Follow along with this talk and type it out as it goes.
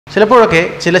ചിലപ്പോഴൊക്കെ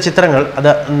ചില ചിത്രങ്ങൾ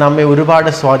അത് നമ്മെ ഒരുപാട്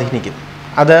സ്വാധീനിക്കും.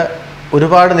 അത്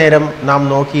ഒരുപാട് നേരം നാം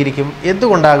നോക്കിയിരിക്കും.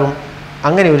 എന്തുകൊണ്ടാകും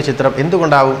അങ്ങനെ ഒരു ചിത്രം,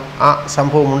 എന്തുകൊണ്ടാകും ആ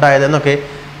സംഭവം ഉണ്ടായതെന്നൊക്കെ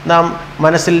നാം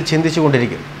മനസ്സിൽ ചിന്തിച്ചു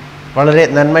കൊണ്ടിരിക്കും. വളരെ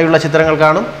നന്മയുള്ള ചിത്രങ്ങൾ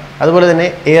കാണും, അതുപോലെ തന്നെ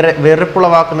ഏറെ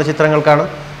വെറുപ്പുളവാക്കുന്ന ചിത്രങ്ങൾ കാണും.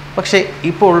 പക്ഷേ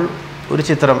ഇപ്പോൾ ഒരു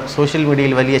ചിത്രം സോഷ്യൽ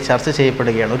മീഡിയയിൽ വലിയ ചർച്ച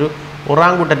ചെയ്യപ്പെടുകയാണ്. ഒരു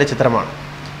ഒറാങ്കുട്ടൻ്റെ ചിത്രമാണ്.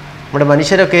 നമ്മുടെ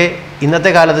മനുഷ്യരൊക്കെ ഇന്നത്തെ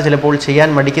കാലത്ത് ചിലപ്പോൾ ചെയ്യാൻ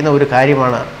മടിക്കുന്ന ഒരു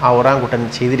കാര്യമാണ് ആ ഒറാങ്കുട്ടൻ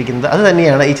ചെയ്തിരിക്കുന്നത്. അത്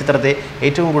തന്നെയാണ് ഈ ചിത്രത്തെ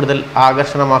ഏറ്റവും കൂടുതൽ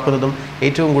ആകർഷണമാക്കുന്നതും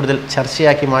ഏറ്റവും കൂടുതൽ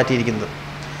ചർച്ചയാക്കി മാറ്റിയിരിക്കുന്നത്.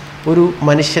 ഒരു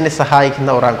മനുഷ്യനെ സഹായിക്കുന്ന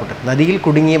ഒറാങ്കുട്ടൻ, നദിയിൽ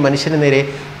കുടുങ്ങിയ മനുഷ്യന് നേരെ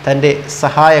തൻ്റെ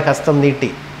സഹായ ഹസ്തം നീട്ടി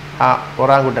ആ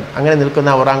ഒറാങ്കുട്ടൻ, അങ്ങനെ നിൽക്കുന്ന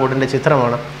ആ ഒറാങ്കുട്ടൻ്റെ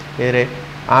ചിത്രമാണ് ഏറെ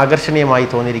ആകർഷണീയമായി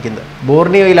തോന്നിയിരിക്കുന്നത്.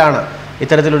 ബോർണിയോയിലാണ്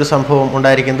ഇത്തരത്തിലൊരു സംഭവം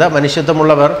ഉണ്ടായിരിക്കുന്നത്.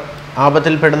 മനുഷ്യത്വമുള്ളവർ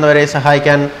ആപത്തിൽപ്പെടുന്നവരെ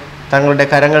സഹായിക്കാൻ തങ്ങളുടെ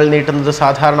കരങ്ങൾ നീട്ടുന്നത്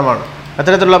സാധാരണമാണ്.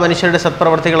 അത്തരത്തിലുള്ള മനുഷ്യരുടെ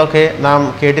സത്പ്രവർത്തികളൊക്കെ നാം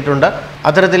കേട്ടിട്ടുണ്ട്.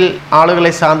 അത്തരത്തിൽ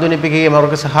ആളുകളെ സാന്ത്വനിപ്പിക്കുകയും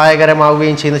അവർക്ക്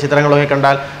സഹായകരമാവുകയും ചെയ്യുന്ന ചിത്രങ്ങളൊക്കെ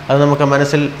കണ്ടാൽ അത് നമുക്ക്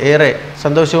മനസ്സിൽ ഏറെ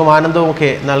സന്തോഷവും ആനന്ദവും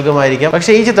ഒക്കെ നൽകുമായിരിക്കാം.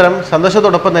 പക്ഷേ ഈ ചിത്രം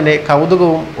സന്തോഷത്തോടൊപ്പം തന്നെ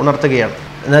കൗതുകവും ഉണർത്തുകയാണ്.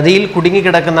 നദിയിൽ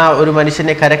കുടുങ്ങിക്കിടക്കുന്ന ഒരു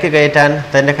മനുഷ്യനെ കരയ്ക്ക് കയറ്റാൻ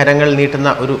തൻ്റെ കരങ്ങൾ നീട്ടുന്ന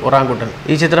ഒരു ഒറാങ്കുട്ടൻ.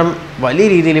 ഈ ചിത്രം വലിയ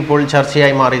രീതിയിൽ ഇപ്പോൾ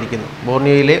ചർച്ചയായി മാറിയിരിക്കുന്നു.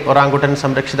 ബോർണിയോയിലെ ഒറാങ്കുട്ടൻ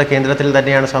സംരക്ഷിത കേന്ദ്രത്തിൽ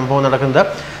തന്നെയാണ് സംഭവം നടക്കുന്നത്.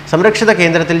 സംരക്ഷിത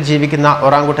കേന്ദ്രത്തിൽ ജീവിക്കുന്ന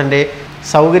ഒറാങ്കുട്ടൻ്റെ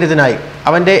സൗകര്യത്തിനായി,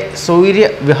 അവൻ്റെ സൗകര്യ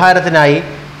വിഹാരത്തിനായി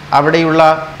അവിടെയുള്ള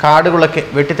കാടുകളൊക്കെ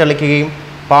വെട്ടിത്തെളിക്കുകയും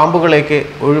പാമ്പുകളെയൊക്കെ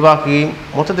ഒഴിവാക്കുകയും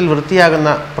മൊത്തത്തിൽ വൃത്തിയാകുന്ന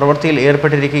പ്രവൃത്തിയിൽ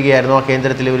ഏർപ്പെട്ടിരിക്കുകയായിരുന്നു ആ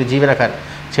കേന്ദ്രത്തിലെ ഒരു ജീവനക്കാരൻ.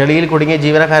 ചെളിയിൽ കുടുങ്ങിയ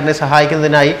ജീവനക്കാരനെ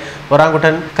സഹായിക്കുന്നതിനായി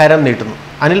ഒറാങ്കുട്ടൻ കരം നീട്ടുന്നു.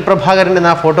 അനിൽ പ്രഭാകരൻ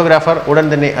എന്ന ഫോട്ടോഗ്രാഫർ ഉടൻ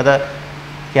തന്നെ അത്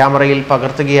ക്യാമറയിൽ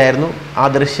പകർത്തുകയായിരുന്നു. ആ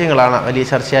ദൃശ്യങ്ങളാണ് വലിയ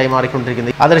ചർച്ചയായി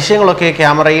മാറിക്കൊണ്ടിരിക്കുന്നത്. ആ ദൃശ്യങ്ങളൊക്കെ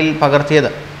ക്യാമറയിൽ പകർത്തിയത്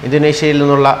ഇന്തോനേഷ്യയിൽ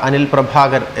നിന്നുള്ള അനിൽ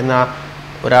പ്രഭാകർ എന്ന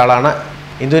ഒരാളാണ്.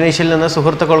 ഇന്തോനേഷ്യയിൽ നിന്ന്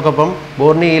സുഹൃത്തുക്കൾക്കൊപ്പം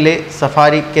ബോർണിയോയിലെ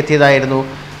സഫാരിക്കെത്തിയതായിരുന്നു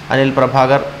അനിൽ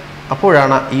പ്രഭാകർ.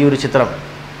 അപ്പോഴാണ് ഈ ഒരു ചിത്രം,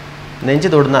 നെഞ്ചു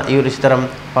തൊടുന്ന ഈ ഒരു ചിത്രം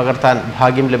പകർത്താൻ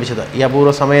ഭാഗ്യം ലഭിച്ചത്. ഈ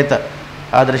അപൂർവ സമയത്ത്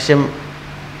ആ ദൃശ്യം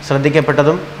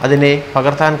ശ്രദ്ധിക്കപ്പെട്ടതും അതിനെ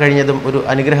പകർത്താൻ കഴിഞ്ഞതും ഒരു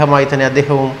അനുഗ്രഹമായി തന്നെ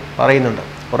അദ്ദേഹവും പറയുന്നുണ്ട്.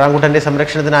 ഒറാങ്കുട്ടൻ്റെ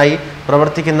സംരക്ഷണത്തിനായി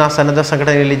പ്രവർത്തിക്കുന്ന സന്നദ്ധ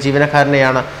സംഘടനയിലെ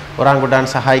ജീവനക്കാരനെയാണ് ഒറാങ്കുട്ടാൻ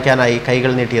സഹായിക്കാനായി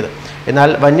കൈകൾ നീട്ടിയത്.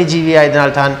 എന്നാൽ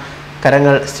വന്യജീവിയായതിനാൽ താൻ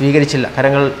കരങ്ങൾ സ്വീകരിച്ചില്ല,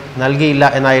 കരങ്ങൾ നൽകിയില്ല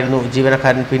എന്നായിരുന്നു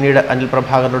ജീവനക്കാരൻ പിന്നീട് അനിൽ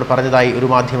പ്രഭാകരനോട് പറഞ്ഞതായി ഒരു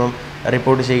മാധ്യമം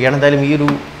റിപ്പോർട്ട് ചെയ്യുകയാണ്. എന്തായാലും ഈ ഒരു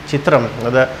ചിത്രം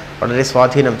അത് വളരെ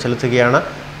സ്വാധീനം ചെലുത്തുകയാണ്.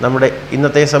 നമ്മുടെ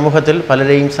ഇന്നത്തെ സമൂഹത്തിൽ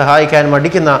പലരെയും സഹായിക്കാൻ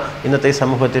മടിക്കുന്ന ഇന്നത്തെ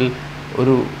സമൂഹത്തിൽ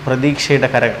ഒരു പ്രതീക്ഷയുടെ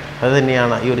കരങ്ങൾ,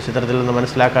 അതുതന്നെയാണ് ഈ ഒരു ചിത്രത്തിൽ നിന്ന്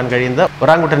മനസ്സിലാക്കാൻ കഴിയുന്നത്.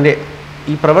 ഒറാങ്കുട്ടൻ്റെ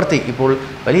ഈ പ്രവൃത്തി ഇപ്പോൾ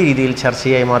വലിയ രീതിയിൽ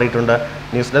ചർച്ചയായി മാറിയിട്ടുണ്ട്.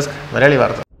 ന്യൂസ് ഡെസ്ക് മലയാളി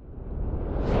വാർത്ത.